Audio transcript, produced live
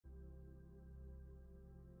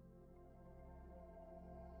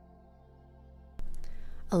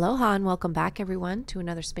Aloha and welcome back everyone to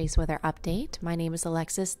another space weather update. My name is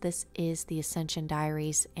Alexis. This is the Ascension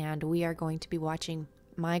Diaries and we are going to be watching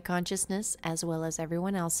my consciousness as well as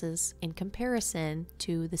everyone else's in comparison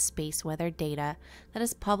to the space weather data that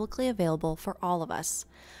is publicly available for all of us.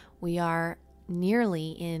 We are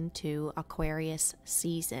nearly into Aquarius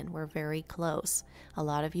season. We're very close. A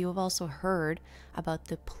lot of you have also heard about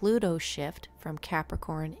the Pluto shift from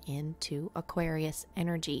Capricorn into Aquarius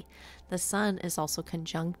energy. The sun is also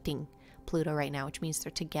conjuncting Pluto right now, which means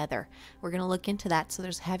they're together. We're going to look into that. So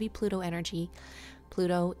there's heavy Pluto energy.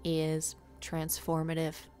 Pluto is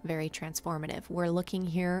transformative, very transformative. We're looking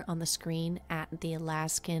here on the screen at the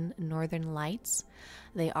Alaskan Northern Lights.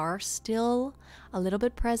 They are still a little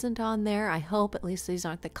bit present on there. I hope at least these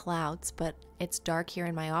aren't the clouds, but it's dark here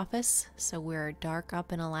in my office, so we're dark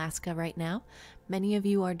up in Alaska right now. Many of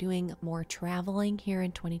you are doing more traveling here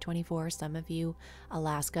in 2024. Some of you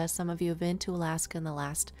Alaska, some of you have been to Alaska in the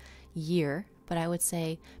last year, but I would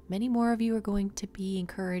say many more of you are going to be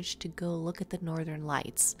encouraged to go look at the Northern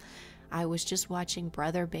Lights. I was just watching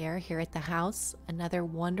Brother Bear here at the house, another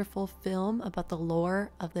wonderful film about the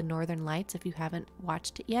lore of the Northern Lights. If you haven't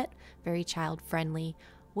watched it yet, very child friendly,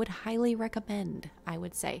 would highly recommend, I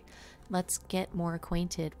would say. Let's get more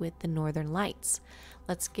acquainted with the Northern Lights.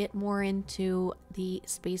 Let's get more into the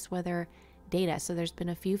space weather data. So there's been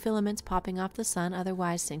a few filaments popping off the sun,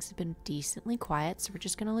 otherwise things have been decently quiet. So we're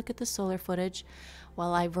just going to look at the solar footage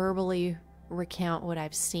while I verbally recount what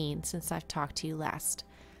I've seen since I've talked to you last.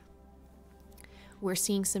 We're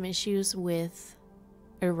seeing some issues with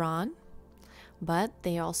Iran, but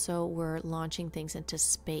they also were launching things into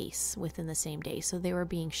space within the same day. So they were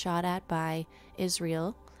being shot at by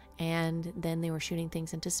Israel, and then they were shooting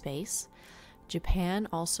things into space. Japan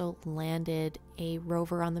also landed a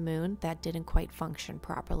rover on the moon that didn't quite function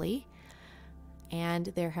properly. And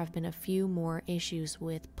there have been a few more issues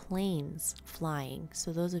with planes flying.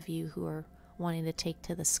 So those of you who are wanting to take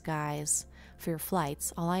to the skies for your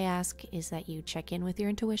flights, all I ask is that you check in with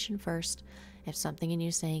your intuition first. If something in you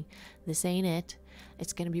is saying this ain't it,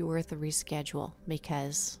 it's going to be worth a reschedule,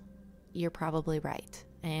 because you're probably right.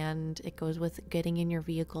 And it goes with getting in your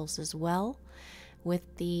vehicles as well. With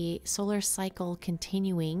the solar cycle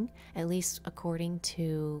continuing, at least according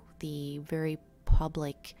to the very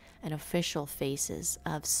public and official faces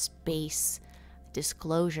of space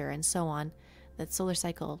disclosure and so on, that solar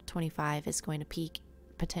cycle 25 is going to peak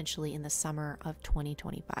potentially in the summer of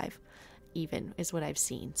 2025, even is what I've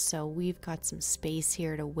seen. So we've got some space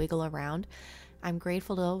here to wiggle around. I'm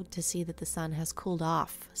grateful though to see that the sun has cooled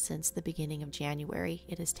off since the beginning of January.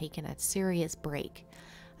 It has taken a serious break,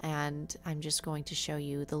 and I'm just going to show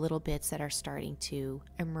you the little bits that are starting to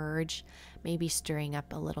emerge, maybe stirring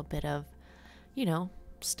up a little bit of,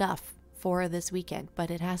 stuff for this weekend. But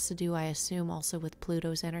it has to do, I assume, also with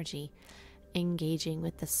Pluto's energy engaging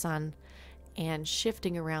with the sun and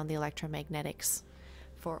shifting around the electromagnetics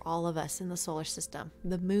for all of us in the solar system.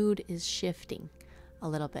 The mood is shifting a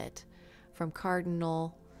little bit from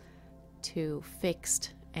cardinal to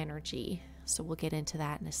fixed energy. So we'll get into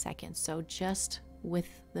that in a second. So just with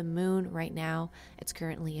the moon right now, it's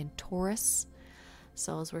currently in Taurus.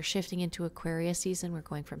 So as we're shifting into Aquarius season, we're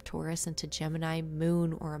going from Taurus into Gemini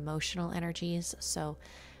moon or emotional energies. So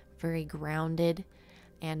very grounded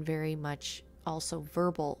and very much also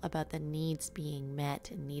verbal about the needs being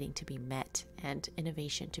met and needing to be met and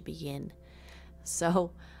innovation to begin.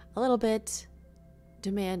 So a little bit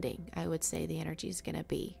demanding, I would say the energy is going to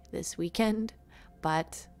be this weekend,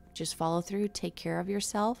 but just follow through, take care of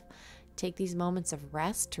yourself, take these moments of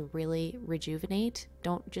rest to really rejuvenate.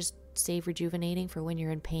 Don't just save rejuvenating for when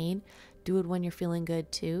you're in pain. Do it when you're feeling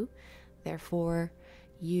good too. Therefore,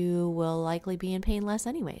 you will likely be in pain less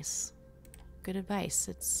anyways. Good advice.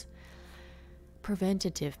 It's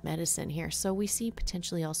preventative medicine here. So we see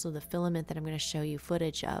potentially also the filament that I'm going to show you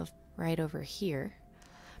footage of right over here.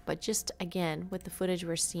 But just again, with the footage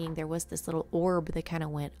we're seeing, there was this little orb that kind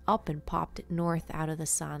of went up and popped north out of the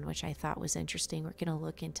sun, which I thought was interesting. We're going to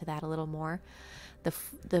look into that a little more.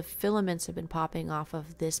 The filaments have been popping off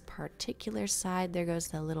of this particular side. There goes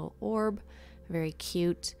the little orb, very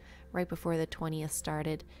cute, right before the 20th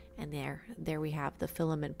started. And there we have the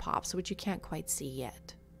filament pops, which you can't quite see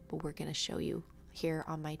yet, but we're going to show you here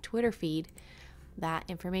on my Twitter feed that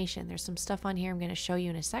information. There's some stuff on here I'm going to show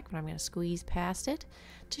you in a second. I'm going to squeeze past it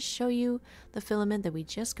to show you the filament that we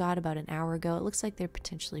just got about an hour ago. It looks like they're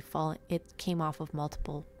potentially falling. It came off of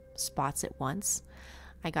multiple spots at once.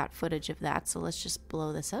 I got footage of that, so let's just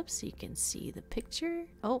blow this up so you can see the picture.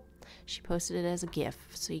 Oh, she posted it as a GIF,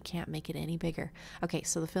 so you can't make it any bigger. Okay,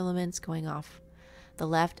 so the filaments going off the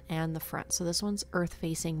left and the front. So this one's earth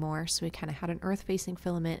facing more. So we kind of had an earth facing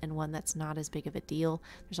filament and one that's not as big of a deal.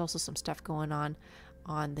 There's also some stuff going on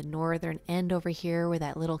the northern end over here where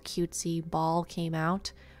that little cutesy ball came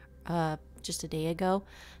out just a day ago.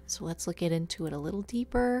 So let's look into it a little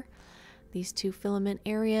deeper. These two filament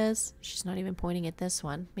areas. She's not even pointing at this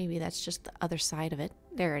one. Maybe that's just the other side of it.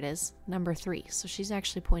 There it is, number 3. So she's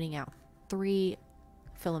actually pointing out 3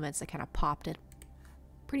 filaments that kind of popped it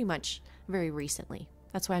pretty much very recently.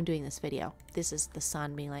 That's why I'm doing this video. This is the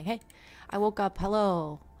sun being like, hey, I woke up,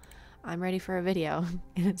 hello, I'm ready for a video.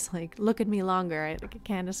 And it's like, look at me longer. I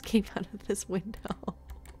can't escape out of this window.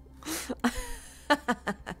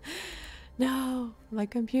 No, my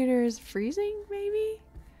computer is freezing, maybe?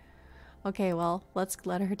 Okay, well, let's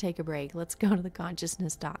let her take a break. Let's go to the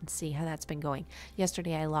consciousness dot and see how that's been going.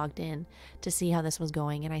 Yesterday, I logged in to see how this was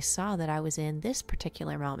going, and I saw that I was in this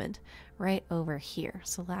particular moment right over here.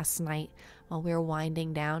 So last night, while we were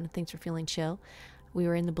winding down and things were feeling chill, we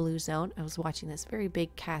were in the blue zone. I was watching this very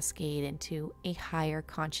big cascade into a higher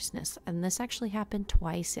consciousness. And this actually happened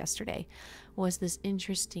twice yesterday, was this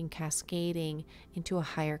interesting cascading into a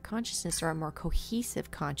higher consciousness, or a more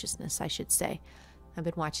cohesive consciousness, I should say. I've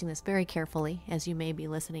been watching this very carefully, as you may be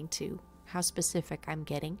listening to how specific I'm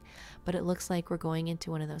getting, but it looks like we're going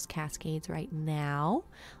into one of those cascades right now.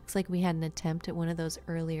 Looks like we had an attempt at one of those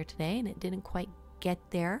earlier today and it didn't quite get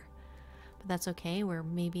there, but that's okay. We're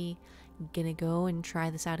maybe gonna go and try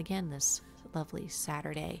this out again this lovely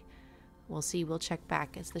Saturday. We'll see. We'll check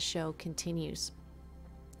back as the show continues.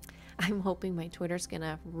 I'm hoping my Twitter's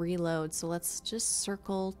gonna reload, so let's just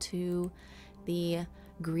circle to the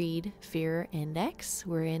greed fear index.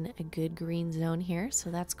 We're in a good green zone here,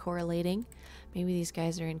 so that's correlating. Maybe these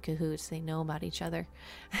guys are in cahoots. They know about each other.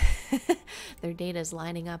 Their data is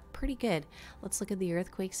lining up pretty good. Let's look at the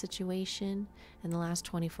earthquake situation in the last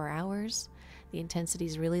 24 hours. The intensity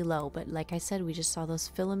is really low, but like I said, we just saw those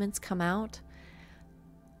filaments come out.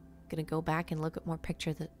 Gonna go back and look at more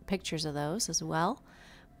pictures of those as well,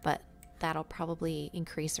 but that'll probably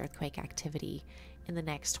increase earthquake activity in the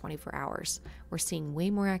next 24 hours. We're seeing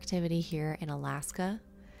way more activity here in Alaska,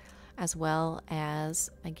 as well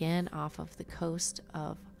as, again, off of the coast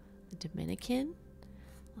of the Dominican.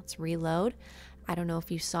 Let's reload. I don't know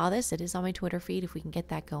if you saw this. It is on my Twitter feed. If we can get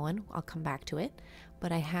that going, I'll come back to it.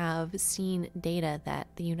 But I have seen data that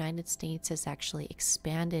the United States has actually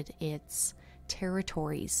expanded its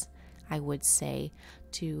territories, I would say,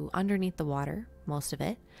 to underneath the water, most of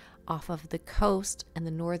it, off of the coast and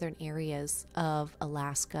the northern areas of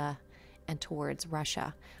Alaska and towards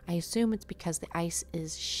Russia. I assume it's because the ice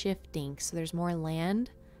is shifting, so there's more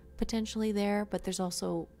land potentially there, but there's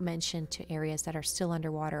also mention to areas that are still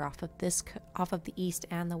underwater off of the east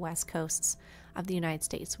and the west coasts of the United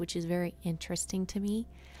States, which is very interesting to me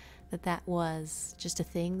that was just a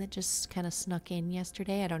thing that just kind of snuck in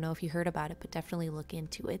yesterday. I don't know if you heard about it, but definitely look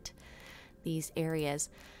into it. These areas,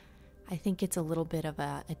 I think it's a little bit of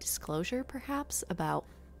a disclosure perhaps about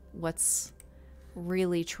what's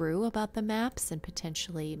really true about the maps, and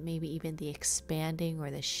potentially maybe even the expanding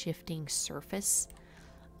or the shifting surface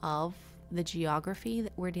of the geography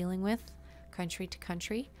that we're dealing with country to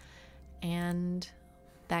country. And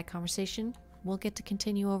that conversation we'll get to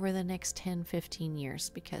continue over the next 10-15 years,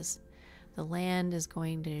 because the land is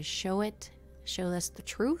going to show us the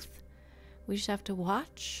truth. We just have to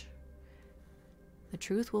watch. The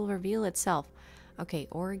truth will reveal itself. Okay,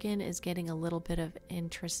 Oregon is getting a little bit of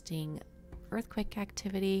interesting earthquake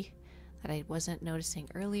activity that I wasn't noticing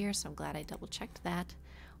earlier, so I'm glad I double checked that.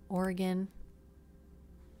 Oregon,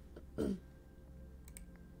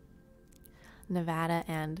 Nevada,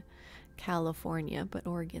 and California, but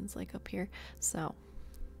Oregon's like up here, so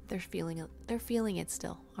they're feeling it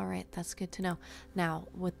still. All right, that's good to know. Now,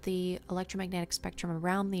 with the electromagnetic spectrum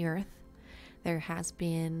around the Earth, there has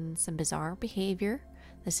been some bizarre behavior.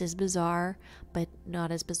 This is bizarre, but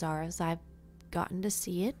not as bizarre as I've gotten to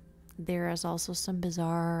see it. There is also some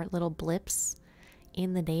bizarre little blips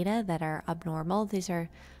in the data that are abnormal. These are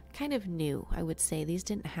kind of new, I would say. These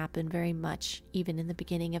didn't happen very much even in the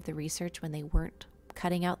beginning of the research, when they weren't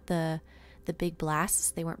cutting out the big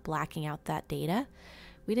blasts. They weren't blacking out that data.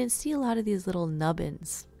 We didn't see a lot of these little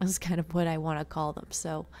nubbins, is kind of what I want to call them.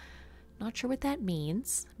 So not sure what that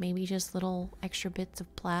means. Maybe just little extra bits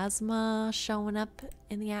of plasma showing up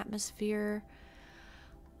in the atmosphere.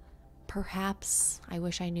 Perhaps. I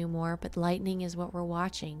wish I knew more, but lightning is what we're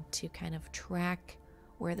watching to kind of track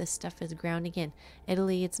where this stuff is grounding in.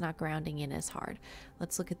 Italy, it's not grounding in as hard.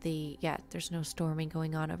 Let's look at there's no storming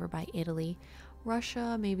going on over by Italy.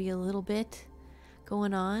 Russia, maybe a little bit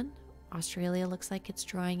going on. Australia looks like it's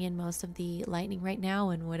drawing in most of the lightning right now,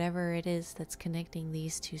 and whatever it is that's connecting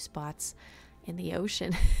these two spots in the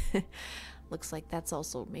ocean looks like that's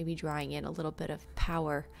also maybe drawing in a little bit of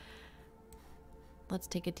power. Let's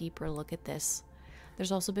take a deeper look at this.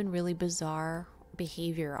 There's also been really bizarre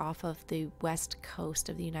behavior off of the west coast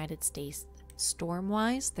of the United States.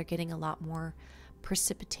 Storm-wise, they're getting a lot more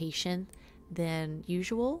precipitation than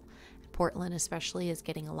usual. Portland especially is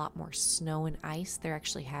getting a lot more snow and ice. They're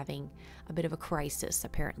actually having a bit of a crisis,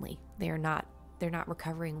 apparently. They're not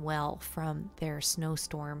recovering well from their snow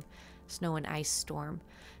and ice storm.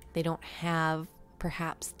 They don't have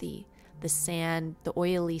perhaps the sand, the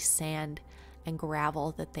oily sand and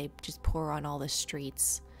gravel that they just pour on all the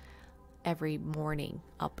streets every morning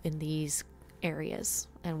up in these areas,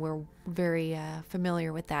 and we're very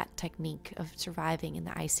familiar with that technique of surviving in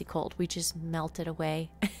the icy cold. We just melt it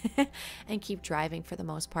away and keep driving. For the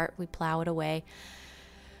most part, we plow it away.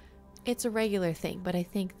 It's a regular thing, but I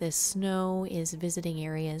think this snow is visiting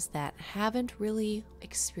areas that haven't really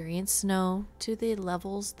experienced snow to the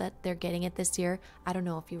levels that they're getting it this year. I don't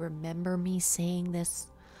know if you remember me saying this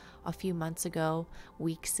a few months ago,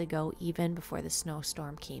 weeks ago, even before the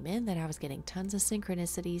snowstorm came in, that I was getting tons of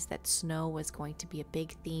synchronicities that snow was going to be a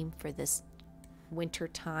big theme for this winter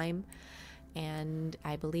time, and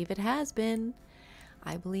I believe it has been.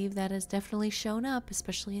 I believe that has definitely shown up,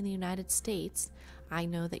 especially in the United States. I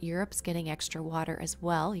know that Europe's getting extra water as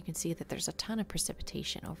well. You can see that there's a ton of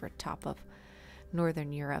precipitation over top of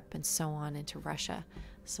northern Europe and so on into Russia.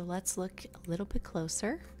 So let's look a little bit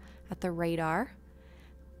closer at the radar.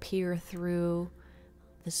 Peer through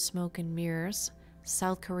the smoke and mirrors.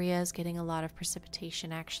 South Korea is getting a lot of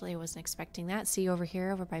precipitation. Actually, I wasn't expecting that. See over here,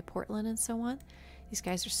 over by Portland and so on. These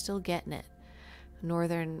guys are still getting it.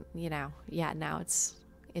 Northern, now it's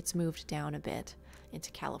moved down a bit into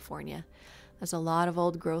California. There's a lot of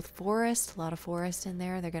old growth forest, a lot of forest in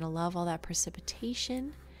there. They're going to love all that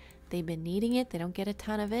precipitation. They've been needing it. They don't get a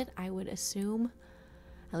ton of it, I would assume.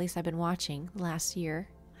 At least I've been watching last year.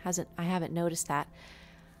 I haven't noticed that.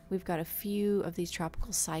 We've got a few of these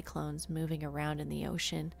tropical cyclones moving around in the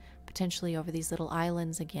ocean, potentially over these little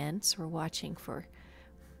islands again. So we're watching for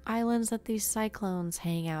islands that these cyclones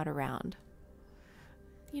hang out around.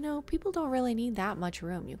 You know, people don't really need that much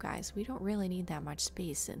room, you guys. We don't really need that much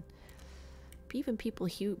space. And even people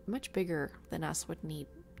much bigger than us would need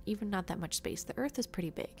even not that much space. The Earth is pretty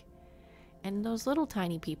big. And those little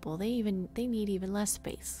tiny people, they need even less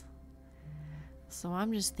space. So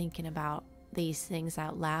I'm just thinking about these things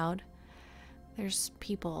out loud. There's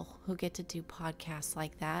people who get to do podcasts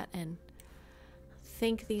like that and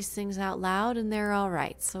think these things out loud, and they're all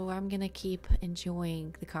right. So I'm gonna keep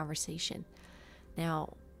enjoying the conversation.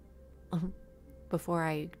 Now, before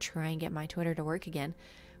I try and get my Twitter to work again,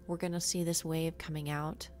 we're gonna see this wave coming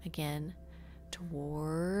out again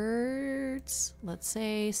towards, let's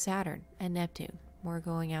say, Saturn and Neptune. We're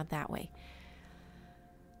going out that way.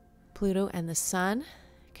 Pluto and the Sun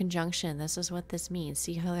conjunction. This is what this means.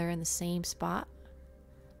 See how they're in the same spot?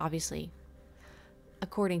 Obviously,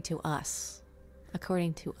 according to us,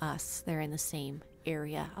 they're in the same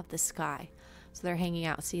area of the sky. So they're hanging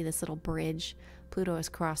out. See this little bridge? Pluto is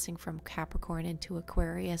crossing from Capricorn into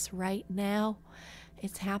Aquarius right now.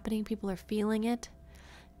 It's happening. People are feeling it.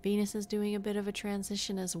 Venus is doing a bit of a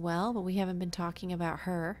transition as well, but we haven't been talking about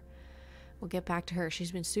her. We'll get back to her.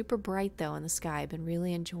 She's been super bright, though, in the sky. I've been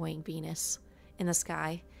really enjoying Venus in the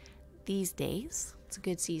sky these days. It's a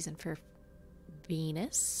good season for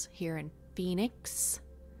Venus here in Phoenix.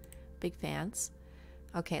 Big fans.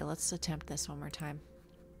 Okay, let's attempt this one more time.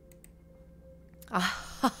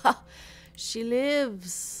 Ah, she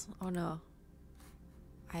lives. Oh no,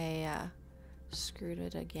 I screwed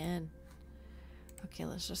it again. Okay,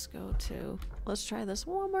 let's try this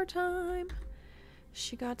one more time.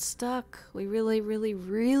 She got stuck. We really, really,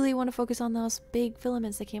 really want to focus on those big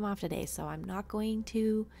filaments that came off today. So I'm not going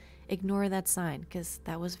to ignore that sign because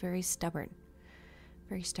that was very stubborn.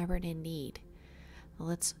 Very stubborn indeed. Well,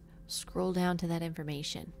 let's scroll down to that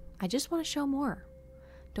information. I just want to show more.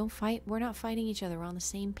 Don't fight. We're not fighting each other. We're on the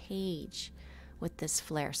same page with this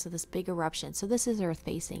flare. So this big eruption. So this is Earth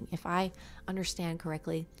facing. If I understand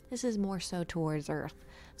correctly, this is more so towards Earth.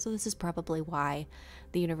 So this is probably why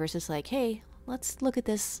the universe is like, hey, let's look at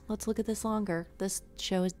this. Let's look at this longer. This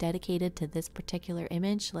show is dedicated to this particular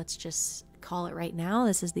image. Let's just call it right now.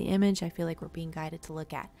 This is the image I feel like we're being guided to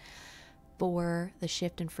look at. For the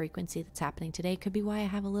shift in frequency that's happening today could be why I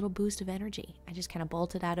have a little boost of energy. I just kind of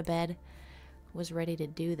bolted out of bed, was ready to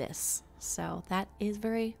do this. So that is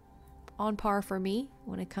very on par for me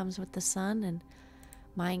when it comes with the sun and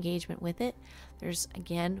my engagement with it. There's,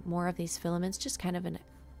 again, more of these filaments, just kind of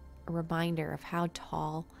a a reminder of how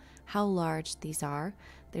tall, how large these are.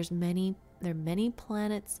 There are many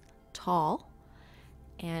planets tall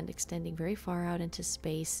and extending very far out into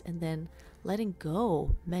space, and then letting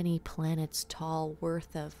go many planets tall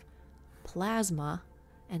worth of plasma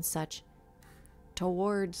and such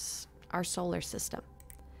towards our solar system.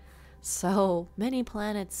 So many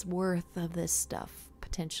planets worth of this stuff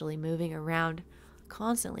potentially moving around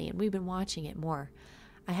constantly, and we've been watching it more.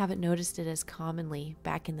 I haven't noticed it as commonly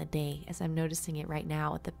back in the day as I'm noticing it right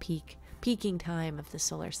now at the peaking time of the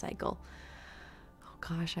solar cycle. Oh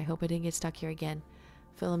gosh, I hope I didn't get stuck here again.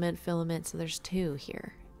 Filament, so there's 2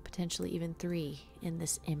 here, potentially even 3 in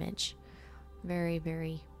this image. Very,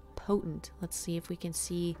 very potent. Let's see if we can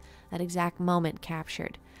see that exact moment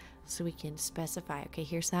captured so we can specify, okay,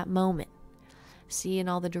 here's that moment. See in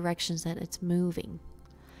all the directions that it's moving.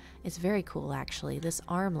 It's very cool, actually. This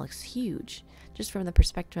arm looks huge just from the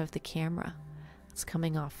perspective of the camera. It's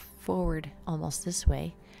coming off forward almost this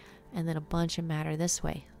way, and then a bunch of matter this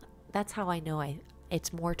way. That's how I know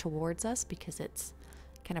it's more towards us, because it's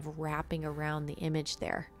kind of wrapping around the image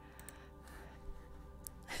there.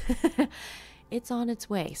 It's on its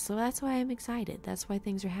way, so that's why I'm excited. That's why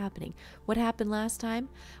things are happening. What happened last time?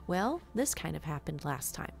 Well, this kind of happened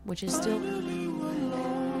last time, which is still...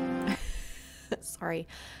 Sorry,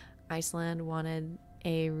 Iceland wanted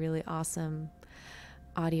a really awesome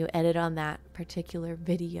audio edit on that particular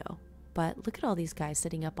video. But look at all these guys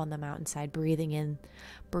sitting up on the mountainside, breathing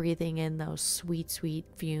in those sweet, sweet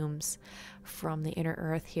fumes from the inner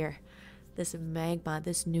earth here. This magma,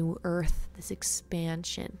 this new earth, this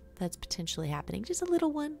expansion that's potentially happening. Just a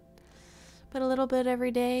little one, but a little bit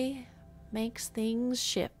every day makes things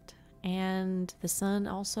shift. And the sun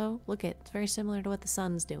also, look at, it's very similar to what the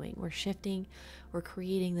sun's doing. We're shifting, we're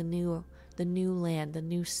creating the new land, the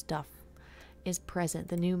new stuff is present,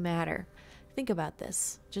 the new matter. Think about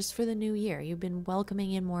this, just for the new year. You've been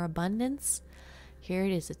welcoming in more abundance. Here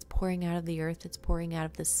it is, it's pouring out of the earth, it's pouring out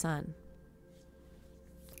of the sun.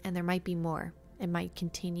 And there might be more. It might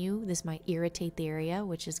continue. This might irritate the area,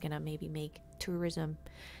 which is going to maybe make tourism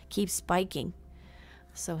keep spiking.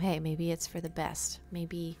 So hey, maybe it's for the best.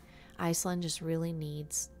 Maybe Iceland just really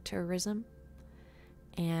needs tourism,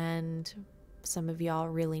 and some of y'all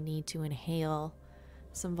really need to inhale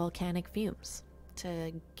some volcanic fumes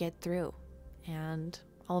to get through. And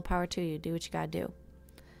all the power to you. Do what you gotta do.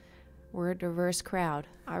 We're a diverse crowd.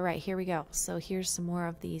 All right, here we go. So here's some more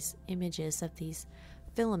of these images of these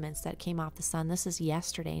filaments that came off the sun. This is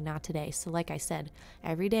yesterday, not today. So like I said,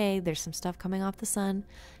 every day there's some stuff coming off the sun.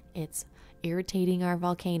 It's irritating our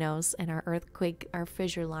volcanoes and our earthquake, our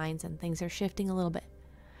fissure lines, and things are shifting a little bit.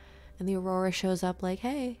 And the aurora shows up like,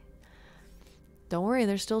 hey, don't worry,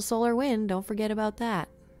 there's still solar wind. Don't forget about that.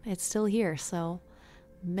 It's still here. So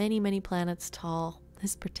many, many planets tall.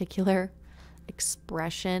 This particular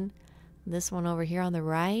expression, this one over here on the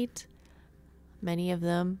right, many of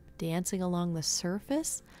them dancing along the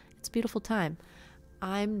surface. It's a beautiful time.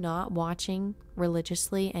 I'm not watching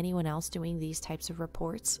religiously anyone else doing these types of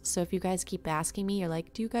reports. So if you guys keep asking me, you're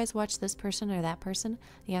like, do you guys watch this person or that person?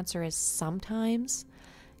 The answer is sometimes,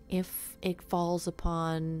 if it falls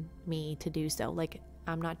upon me to do so. Like,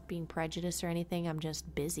 I'm not being prejudiced or anything. I'm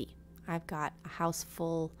just busy. I've got a house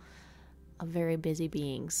full of very busy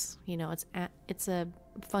beings. You know, it's a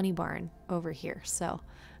funny barn over here. So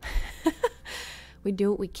we do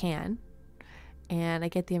what we can, and I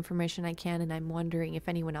get the information I can, and I'm wondering if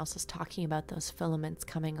anyone else is talking about those filaments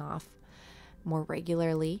coming off more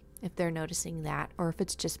regularly, if they're noticing that, or if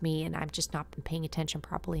it's just me and I've just not been paying attention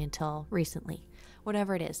properly until recently.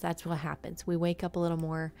 Whatever it is, that's what happens. We wake up a little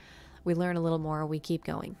more, we learn a little more, we keep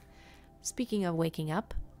going. Speaking of waking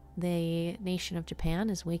up, the nation of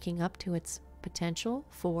Japan is waking up to its potential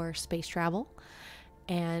for space travel.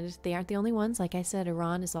 And they aren't the only ones. Like I said,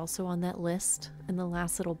 Iran is also on that list in the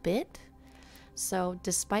last little bit. So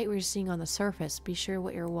despite what you're seeing on the surface, be sure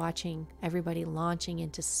what you're watching, everybody launching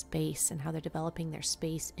into space and how they're developing their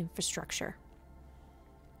space infrastructure.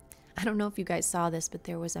 I don't know if you guys saw this, but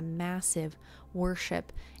there was a massive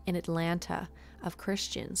worship in Atlanta of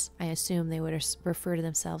Christians. I assume they would refer to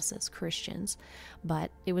themselves as Christians, but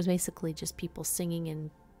it was basically just people singing and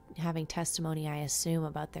having testimony, I assume,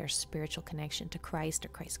 about their spiritual connection to Christ or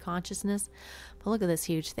Christ consciousness. But look at this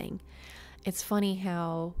huge thing. It's funny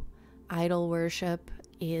how idol worship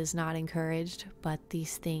is not encouraged, but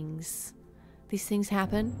these things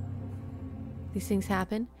happen. These things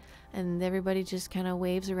happen, and everybody just kind of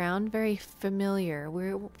waves around. Very familiar.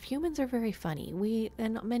 Humans are very funny. We,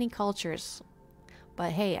 in many cultures.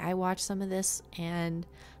 But hey, I watched some of this, and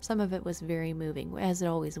some of it was very moving, as it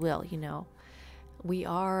always will, you know. we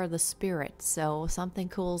are the spirit, so something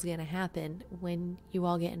cool is going to happen when you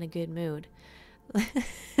all get in a good mood.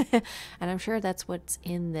 And I'm sure that's what's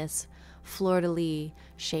in this fleur-de-lis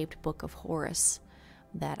shaped book of Horus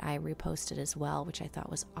that I reposted as well, which I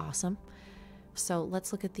thought was awesome. So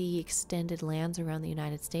let's look at the extended lands around the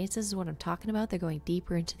United States. This is what I'm talking about. They're going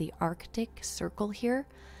deeper into the Arctic Circle here,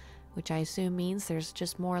 which I assume means there's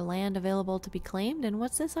just more land available to be claimed. And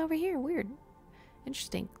what's this over here? Weird.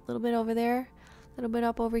 Interesting. A little bit over there, a little bit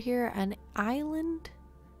up over here. An island.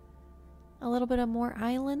 A little bit of more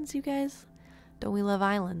islands, you guys. Don't we love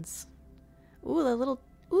islands? Ooh, a little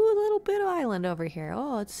bit of island over here.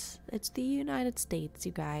 Oh, it's the United States,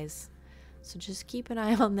 you guys. So just keep an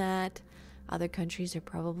eye on that. Other countries are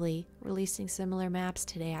probably releasing similar maps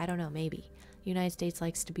today. I don't know, maybe. The United States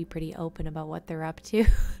likes to be pretty open about what they're up to.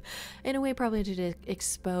 In a way, probably to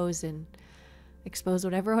expose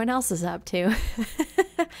what everyone else is up to.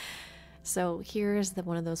 So here's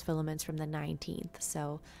one of those filaments from the 19th.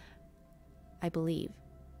 So I believe,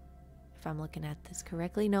 if I'm looking at this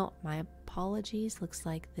correctly, no, my apologies. Looks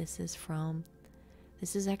like this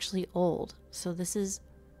is actually old. So this is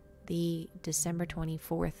the December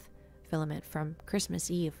 24th filament from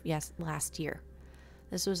Christmas Eve, yes, last year.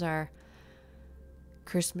 This was our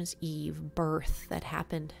Christmas Eve birth that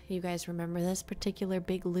happened. You guys remember this particular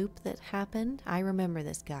big loop that happened? I remember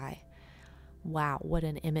this guy. Wow, what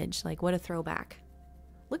an image. Like, what a throwback.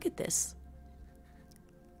 Look at this.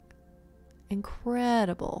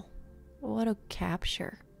 Incredible. What a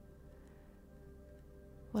capture.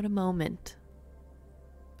 What a moment.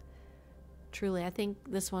 Truly, I think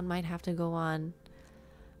this one might have to go on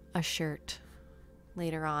a shirt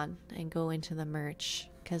later on and go into the merch,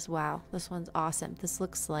 because wow, this one's awesome. This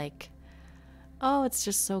looks like, oh, it's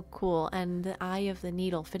just so cool. And the eye of the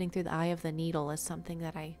needle, fitting through the eye of the needle, is something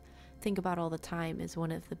that I think about all the time. Is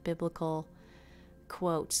one of the biblical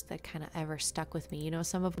quotes that kind of ever stuck with me. You know,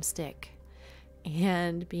 some of them stick.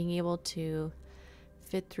 And being able to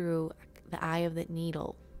fit through the eye of the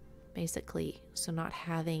needle, basically, so not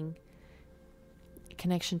having a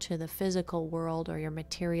connection to the physical world or your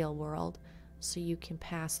material world, so you can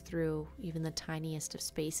pass through even the tiniest of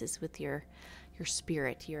spaces with your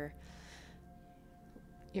spirit, your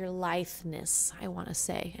litheness, I want to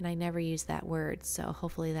say. And I never use that word, so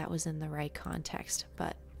hopefully that was in the right context.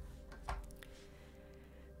 But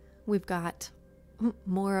we've got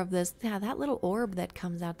more of this. Yeah, that little orb that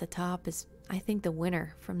comes out the top is, I think, the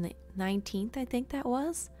winner from the 19th. I think that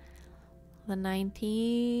was the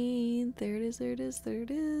 19th. There it is, there it is, there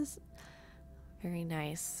it is. Very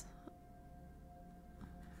nice.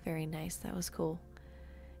 Very nice. That was cool.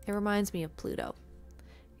 It reminds me of Pluto.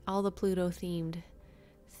 All the Pluto themed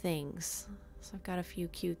things. So I've got a few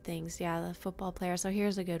cute things. Yeah, the football player. So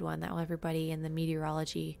here's a good one that everybody in the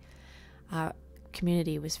meteorology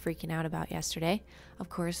community was freaking out about yesterday. Of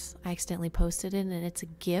course, I accidentally posted it and it's a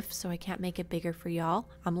GIF, so I can't make it bigger for y'all.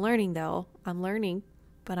 I'm learning though. I'm learning,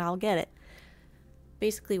 but I'll get it.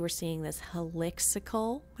 Basically, we're seeing this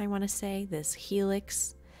helixical, I want to say, this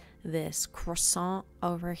helix, this croissant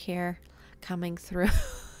over here coming through.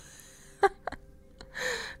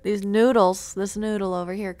 These noodles, this noodle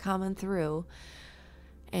over here coming through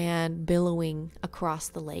and billowing across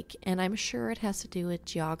the lake. And I'm sure it has to do with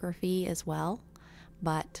geography as well.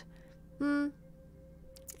 But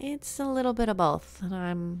it's a little bit of both.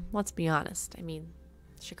 And let's be honest. I mean,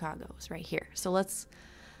 Chicago is right here. So let's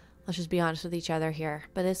just be honest with each other here.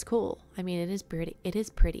 But it's cool. I mean, it is pretty. It is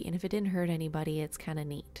pretty. And if it didn't hurt anybody, it's kind of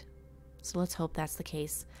neat. So let's hope that's the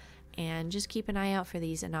case. And just keep an eye out for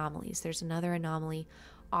these anomalies. There's another anomaly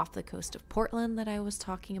off the coast of Portland that I was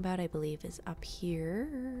talking about, I believe is up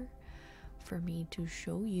here for me to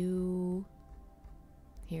show you.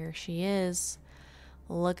 Here she is.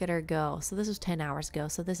 Look at her go. So this was 10 hours ago,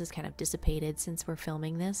 so this is kind of dissipated since we're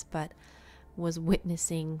filming this, but was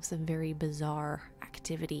witnessing some very bizarre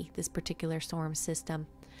activity, this particular storm system,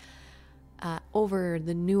 over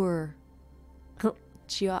the newer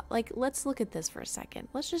let's look at this for a second.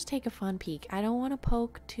 Let's just take a fun peek. I don't want to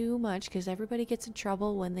poke too much because everybody gets in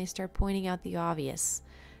trouble when they start pointing out the obvious.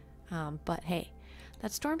 But hey,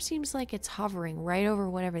 that storm seems like it's hovering right over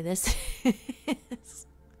whatever this is.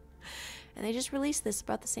 And they just released this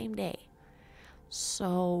about the same day.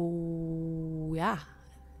 So, yeah.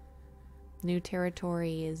 New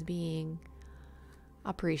territory is being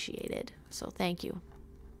appreciated. So thank you.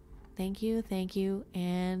 Thank you, thank you,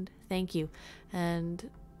 and thank you. And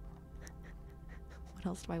what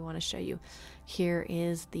else do I want to show you? Here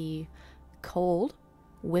is the cold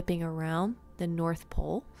whipping around the North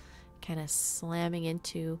Pole, kind of slamming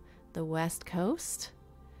into the West Coast.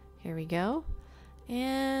 Here we go.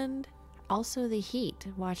 And also the heat.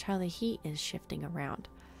 Watch how the heat is shifting around.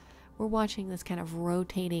 We're watching this kind of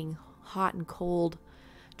rotating hot and cold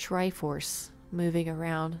Triforce moving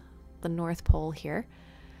around the North Pole here.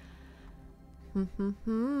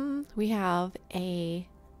 We have a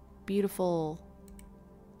beautiful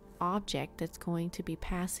object that's going to be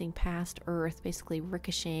passing past Earth, basically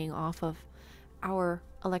ricocheting off of our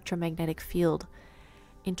electromagnetic field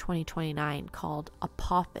in 2029, called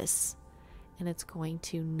Apophis, and it's going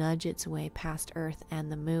to nudge its way past Earth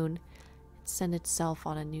and the Moon, send itself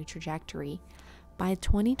on a new trajectory. By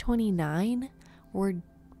 2029, we're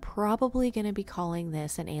probably going to be calling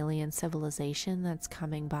this an alien civilization that's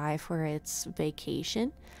coming by for its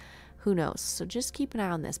vacation. Who knows? So just keep an eye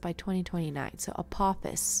on this by 2029. So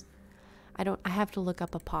Apophis. I have to look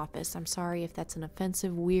up Apophis. I'm sorry if that's an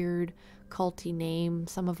offensive, weird, culty name.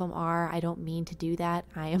 Some of them are. I don't mean to do that.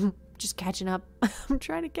 I am just catching up. I'm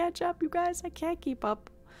trying to catch up, you guys. I can't keep up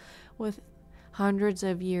with hundreds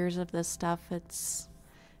of years of this stuff. It's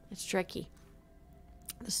tricky.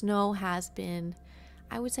 The snow has been,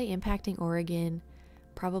 I would say, impacting Oregon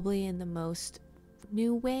probably in the most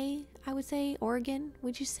new way. I would say Oregon,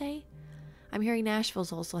 would you say? I'm hearing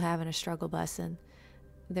Nashville's also having a struggle bus, and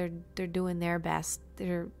they're doing their best.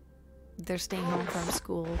 They're staying home from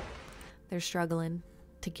school. They're struggling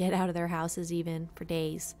to get out of their houses even for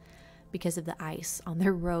days because of the ice on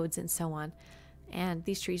their roads and so on. And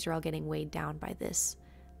these trees are all getting weighed down by this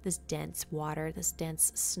dense water, this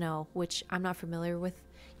dense snow, which I'm not familiar with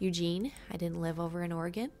Eugene. I didn't live over in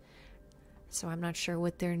Oregon, so I'm not sure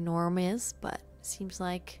what their norm is, but it seems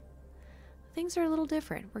like things are a little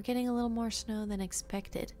different. We're getting a little more snow than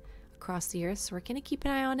expected across the earth, so we're going to keep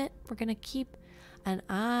an eye on it. We're going to keep an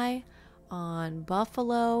eye on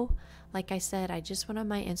Buffalo. Like I said, I just went on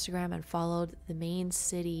my Instagram and followed the main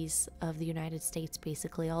cities of the United States,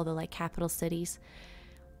 basically all the capital cities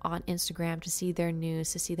on Instagram, to see their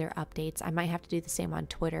news, to see their updates. I might have to do the same on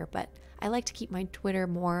Twitter, but I like to keep my Twitter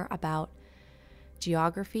more about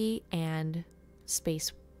geography and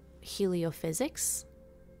space heliophysics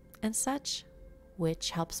and such,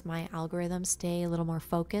 which helps my algorithm stay a little more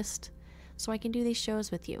focused so I can do these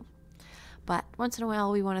shows with you. But once in a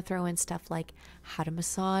while, we want to throw in stuff like how to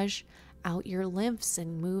massage out your lymphs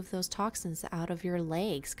and move those toxins out of your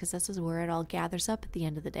legs, because this is where it all gathers up at the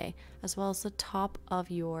end of the day, as well as the top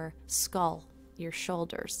of your skull, your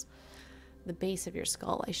shoulders, the base of your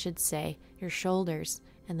skull, I should say, your shoulders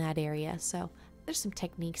in that area. So there's some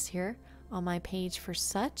techniques here on my page for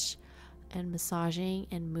such, and massaging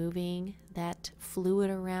and moving that fluid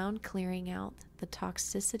around, clearing out the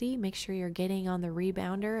toxicity. Make sure you're getting on the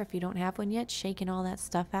rebounder if you don't have one yet, shaking all that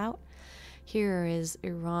stuff out. Here is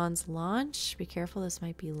Iran's launch. Be careful, this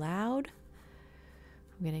might be loud.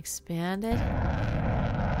 I'm going to expand it.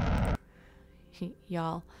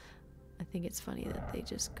 Y'all, I think it's funny that they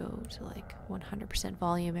just go to 100%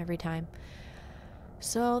 volume every time.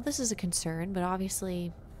 So this is a concern, but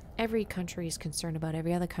obviously every country is concerned about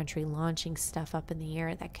every other country launching stuff up in the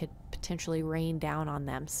air that could potentially rain down on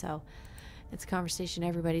them. So it's a conversation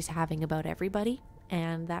everybody's having about everybody,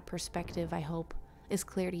 and that perspective, I hope, is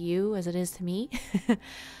clear to you as it is to me.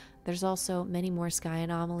 There's also many more sky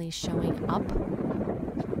anomalies showing up.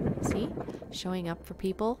 See? Showing up for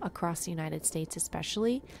people across the United States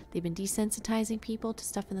especially. They've been desensitizing people to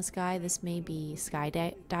stuff in the sky. This may be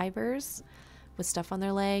skydivers with stuff on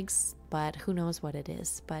their legs, but who knows what it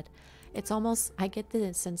is. But it's almost, I get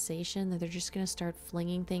the sensation that they're just going to start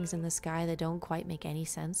flinging things in the sky that don't quite make any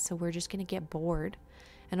sense. So we're just going to get bored,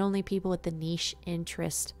 and only people with the niche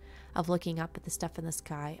interest of looking up at the stuff in the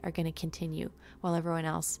sky are going to continue while everyone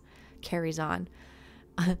else carries on.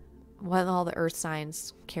 While all the earth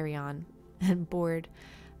signs carry on and bored.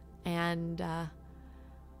 And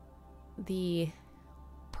the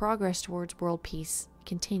progress towards world peace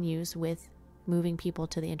continues with moving people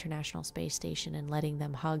to the International Space Station and letting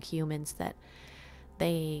them hug humans that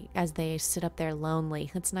as they sit up there lonely.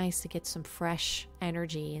 It's nice to get some fresh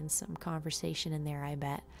energy and some conversation in there, I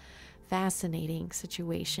bet. Fascinating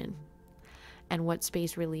situation and what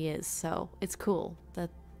space really is. So it's cool,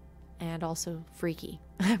 and also freaky,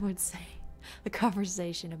 I would say, the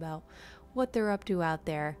conversation about what they're up to out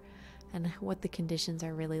there and what the conditions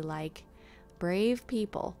are really like. Brave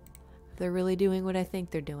people, they're really doing what I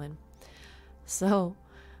think they're doing. So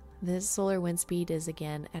this solar wind speed is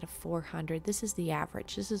again at a 400. This is the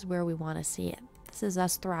average. This is where we want to see it. This is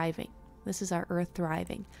us thriving. This is our Earth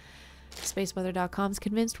thriving. Spaceweather.com's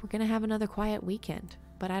convinced we're going to have another quiet weekend.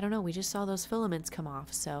 But I don't know. We just saw those filaments come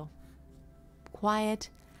off. So quiet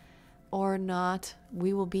or not,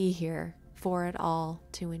 we will be here for it all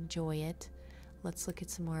to enjoy it. Let's look at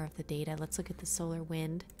some more of the data. Let's look at the solar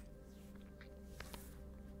wind.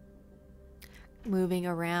 moving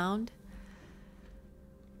around.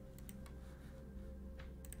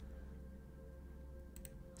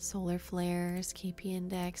 Solar flares, KP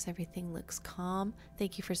index, everything looks calm.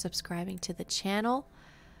 Thank you for subscribing to the channel.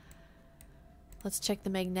 Let's check the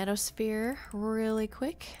magnetosphere really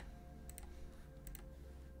quick.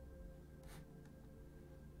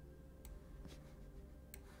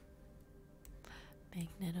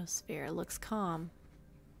 Magnetosphere looks calm.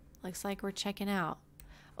 Looks like we're checking out.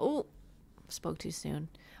 Oh, spoke too soon.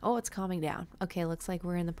 Oh, it's calming down. Okay, looks like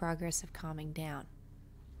we're in the progress of calming down.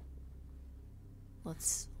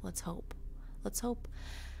 Let's hope. Let's hope.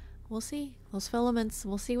 We'll see. Those filaments,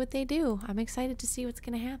 we'll see what they do. I'm excited to see what's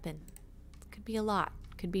going to happen. Could be a lot.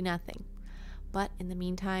 Could be nothing. But in the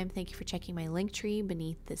meantime, thank you for checking my link tree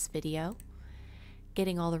beneath this video.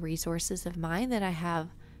 Getting all the resources of mine that I have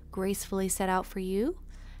gracefully set out for you.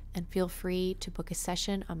 And feel free to book a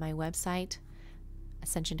session on my website,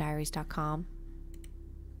 ascensiondiaries.com.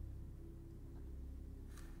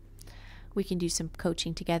 We can do some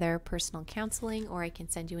coaching together, personal counseling, or I can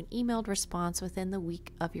send you an emailed response within the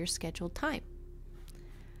week of your scheduled time.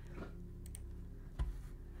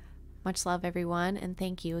 Much love, everyone, and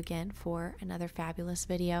thank you again for another fabulous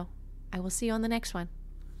video. I will see you on the next one.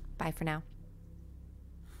 Bye for now.